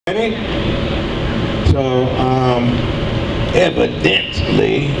So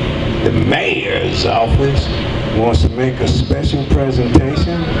evidently the mayor's office wants to make a special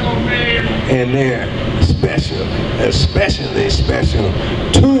presentation, and they're especially special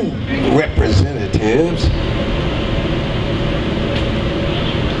two representatives.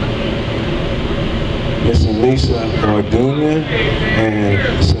 Miss Lisa Orduña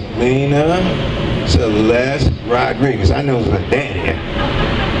and Selena Celeste Rodriguez. I know it's my daddy.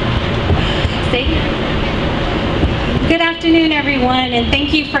 Good afternoon, everyone, and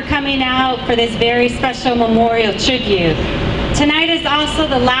thank you for coming out for this very special memorial tribute. Tonight is also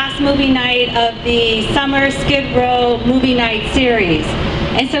the last movie night of the Summer Skid Row Movie Night series.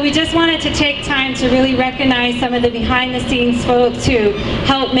 And so we just wanted to take time to really recognize some of the behind-the-scenes folks who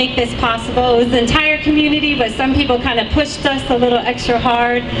helped make this possible. It was the entire community, but some people kind of pushed us a little extra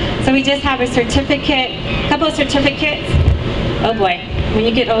hard. So we just have a certificate, a couple of certificates. Oh boy, when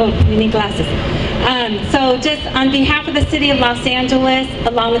you get old, you need glasses. So just on behalf of the City of Los Angeles,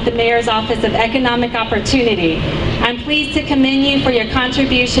 along with the Mayor's Office of Economic Opportunity, I'm pleased to commend you for your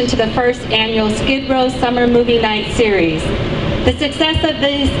contribution to the first annual Skid Row Summer Movie Night series. The success of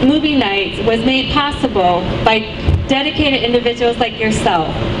these movie nights was made possible by dedicated individuals like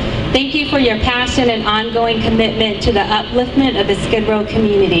yourself. Thank you for your passion and ongoing commitment to the upliftment of the Skid Row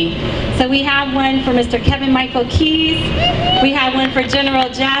community. So we have one for Mr. Kevin Michael Keys, we have one for General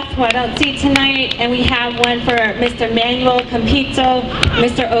Jeff, who I don't see tonight, and we have one for Mr. Manuel Campito,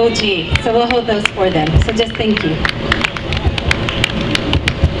 Mr. OG. So we'll hold those for them. So just thank you.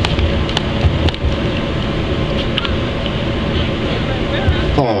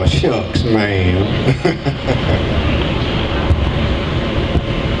 Oh, shucks, man.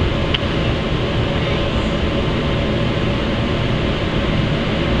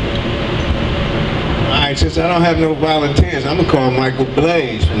 Since I don't have no volunteers, I'm gonna call Michael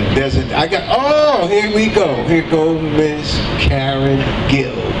Blaze from the Desert. Oh, here we go. Here goes Miss Karen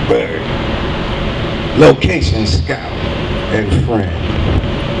Gilbert, location scout and friend.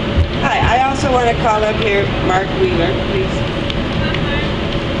 Hi, I also want to call up here Mark Wheeler, please.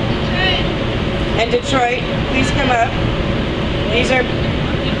 And Detroit, please come up.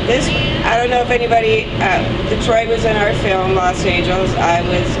 I don't know if anybody, Detroit was in our film, Los Angeles. I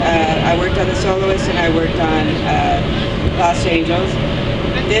worked on The Soloist and I worked on Los Angeles.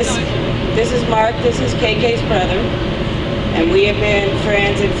 This is Mark, this is KK's brother, and we have been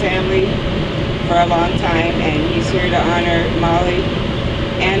friends and family for a long time, and he's here to honor Mollie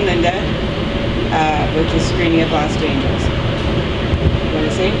and Linda with the screening of Los Angeles. You want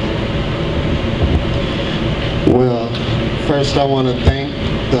to sing? Well, first I want to thank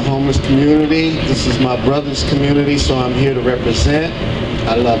the homeless community. This is my brother's community, so I'm here to represent.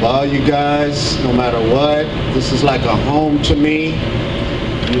 I love all you guys, no matter what. This is like a home to me.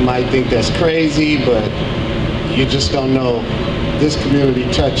 You might think that's crazy, but you just don't know. This community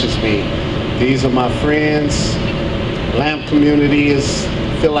touches me. These are my friends. Lamp community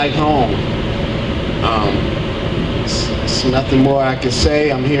feel like home. It's nothing more I can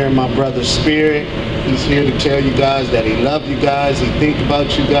say. I'm here in my brother's spirit. He's here to tell you guys that he loves you guys. He thinks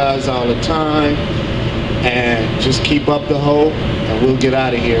about you guys all the time. And just keep up the hope, and we'll get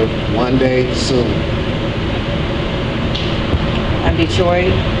out of here one day soon. I'm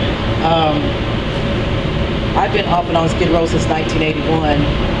Detroit. I've been off and on Skid Row since 1981,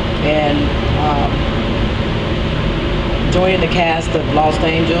 and joining the cast of Los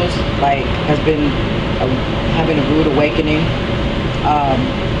Angeles has been having a rude awakening.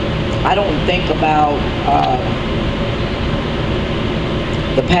 I don't think about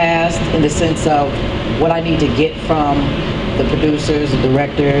the past in the sense of what I need to get from the producers, the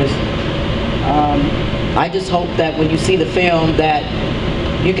directors. I just hope that when you see the film that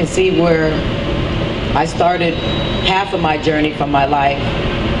you can see where I started half of my journey from my life,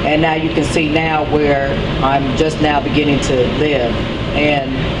 and now you can see now where I'm just now beginning to live.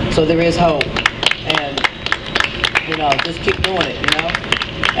 And so there is hope. And, you know, just keep doing it, you know?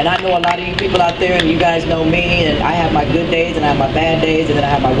 And I know a lot of you people out there, and you guys know me, and I have my good days, and I have my bad days, and then I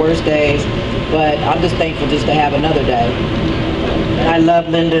have my worst days. But I'm just thankful just to have another day. And I love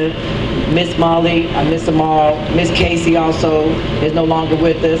Linda, Miss Mollie, I miss them all. Miss Casey also is no longer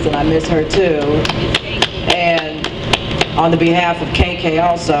with us, and I miss her too. And on the behalf of KK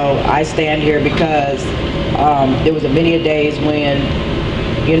also, I stand here because there was many a days when,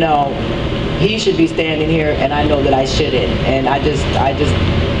 you know, he should be standing here, and I know that I shouldn't. And I just.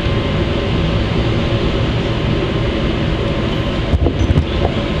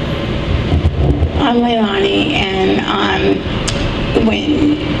 I'm Leilani, and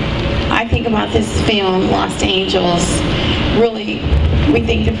when I think about this film, Los Angeles, really We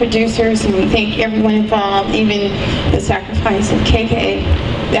thank the producers and we thank everyone involved, even the sacrifice of KK,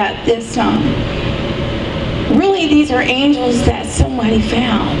 that this, really these are angels that somebody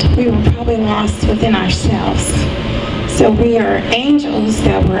found. We were probably lost within ourselves. So we are angels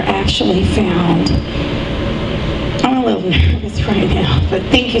that were actually found. I'm a little nervous right now, but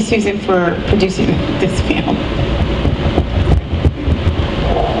thank you, Susan, for producing this film.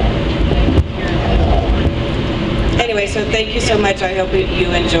 Anyway, so thank you so much. I hope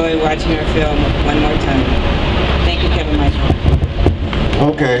you enjoy watching our film one more time. Thank you, Kevin Michael.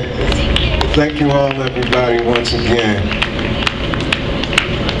 Okay. Thank you all, everybody, once again.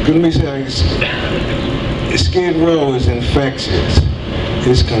 Let me say, Skid Row is infectious.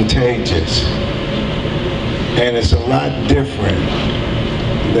 It's contagious. And it's a lot different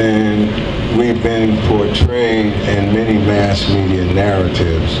than we've been portrayed in many mass media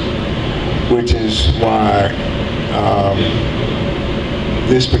narratives, which is why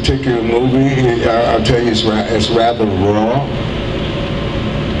this particular movie, I'll tell you, it's rather raw,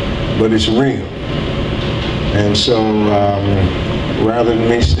 but it's real. And so rather than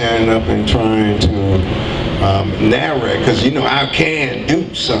me standing up and trying to narrate, because you know I can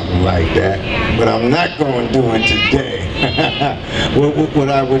do something like that, but I'm not going to do it today. What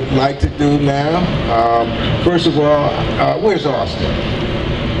I would like to do now, first of all, where's Austin?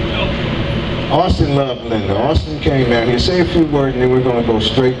 Austin loved Linda. Austin came down here, say a few words, and then we're going to go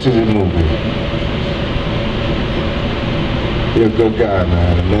straight to the movie. You're a good guy,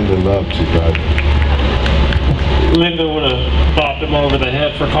 man, and Linda loved you, brother. Linda would have bopped him over the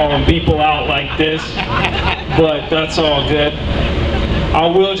head for calling people out like this, but that's all good. I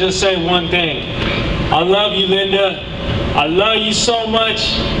will just say one thing. I love you, Linda. I love you so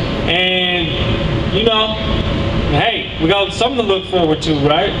much, and you know, hey, we got something to look forward to,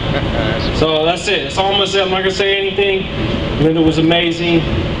 right? So that's it. That's all I'm gonna say. I'm not gonna say anything. Linda was amazing.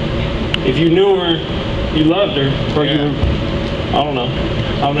 If you knew her, you loved her, or you, I don't know.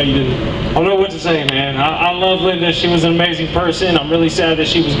 I don't know, you didn't. I don't know what to say, man. I love Linda. She was an amazing person. I'm really sad that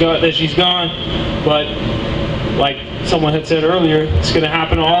she's gone. But like someone had said earlier, it's gonna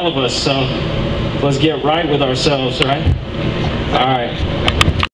happen to all of us. So let's get right with ourselves, right? All right.